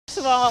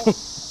of all,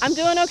 I'm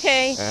doing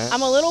okay.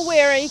 I'm a little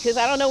wary because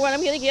I don't know when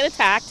I'm going to get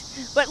attacked.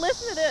 But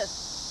listen to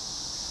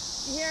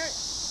this. You hear it?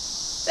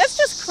 That's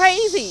just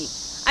crazy.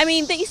 I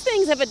mean, these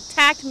things have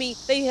attacked me.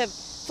 They have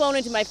flown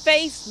into my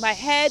face, my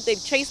head.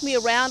 They've chased me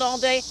around all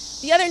day.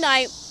 The other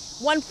night,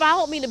 one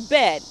followed me to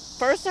bed.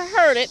 First I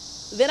heard it,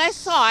 then I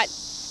saw it,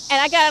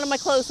 and I got out of my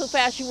clothes so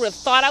fast you would have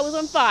thought I was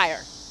on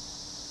fire.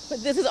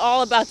 But this is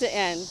all about to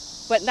end,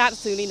 but not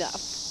soon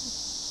enough.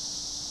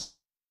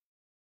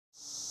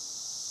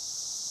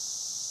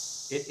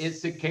 It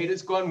is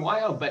cicadas gone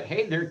wild, but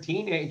hey, they're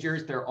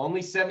teenagers. They're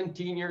only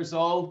 17 years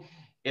old.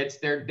 It's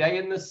their day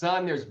in the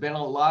sun. There's been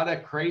a lot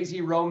of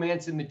crazy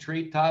romance in the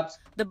treetops.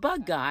 The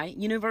bug guy,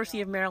 University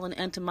of Maryland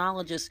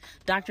entomologist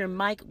Dr.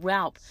 Mike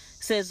Raup,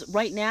 says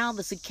right now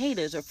the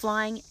cicadas are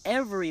flying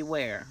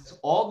everywhere.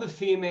 All the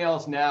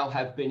females now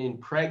have been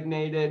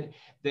impregnated.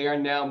 They are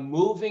now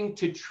moving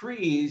to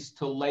trees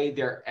to lay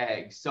their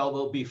eggs. So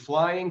they'll be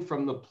flying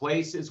from the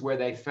places where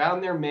they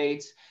found their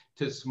mates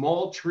to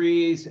small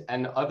trees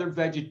and other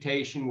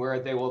vegetation where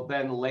they will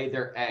then lay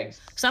their eggs.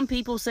 Some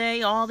people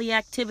say all the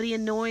activity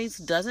and noise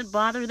doesn't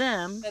bother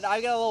them. I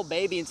got a little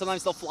baby and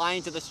sometimes they'll fly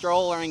into the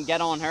stroller and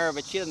get on her,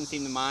 but she doesn't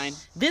seem to mind.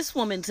 This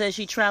woman says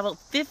she traveled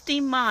 50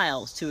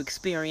 miles to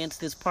experience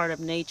this part of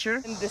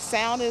nature. And the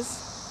sound is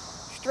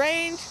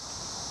strange,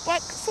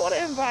 but sort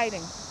of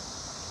inviting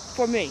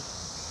for me.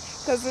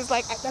 Because it's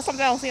like, that's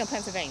something I don't see in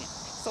Pennsylvania.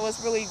 So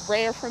it's really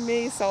rare for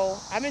me, so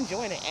I'm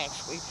enjoying it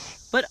actually.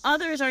 But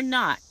others are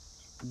not.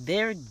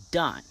 They're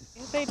done.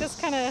 They just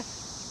kind of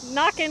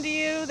knock into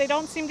you. They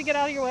don't seem to get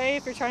out of your way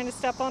if you're trying to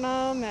step on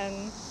them.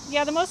 And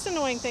yeah, the most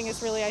annoying thing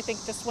is really, I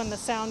think, just when the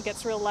sound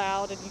gets real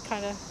loud and you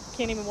kind of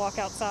can't even walk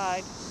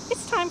outside.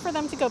 It's time for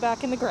them to go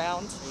back in the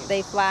ground.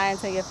 They fly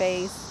into your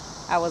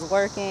face. I was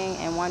working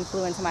and one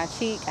flew into my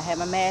cheek. I had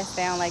my mask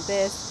down like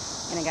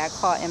this and it got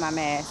caught in my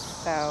mask.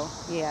 So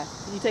yeah.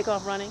 Did you take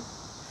off running?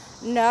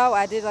 No,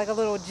 I did like a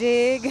little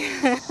jig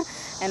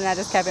and I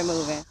just kept it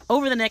moving.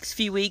 Over the next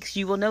few weeks,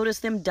 you will notice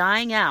them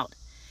dying out,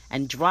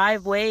 and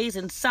driveways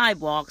and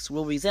sidewalks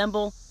will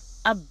resemble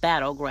a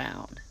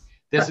battleground.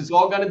 This is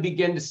all going to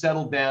begin to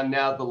settle down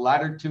now the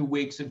latter 2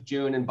 weeks of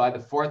June, and by the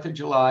 4th of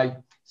July,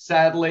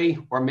 sadly,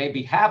 or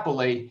maybe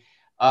happily,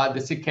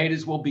 the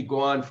cicadas will be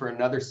gone for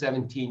another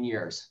 17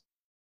 years.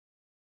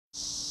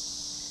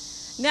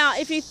 Now,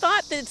 if you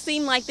thought that it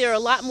seemed like there are a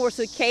lot more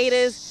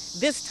cicadas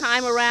this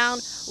time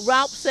around,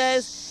 Raup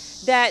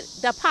says that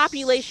the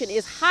population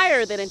is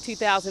higher than in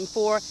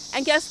 2004.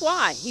 And guess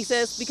why? He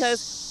says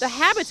because the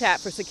habitat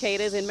for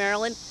cicadas in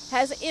Maryland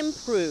has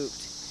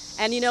improved.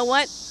 And you know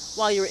what?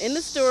 While you were in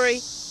the story,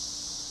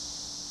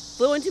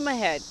 flew into my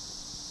head.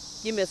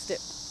 You missed it.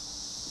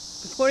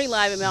 Reporting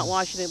live in Mount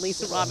Washington,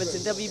 Lisa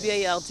Robinson,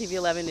 WBAL-TV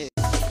 11 News.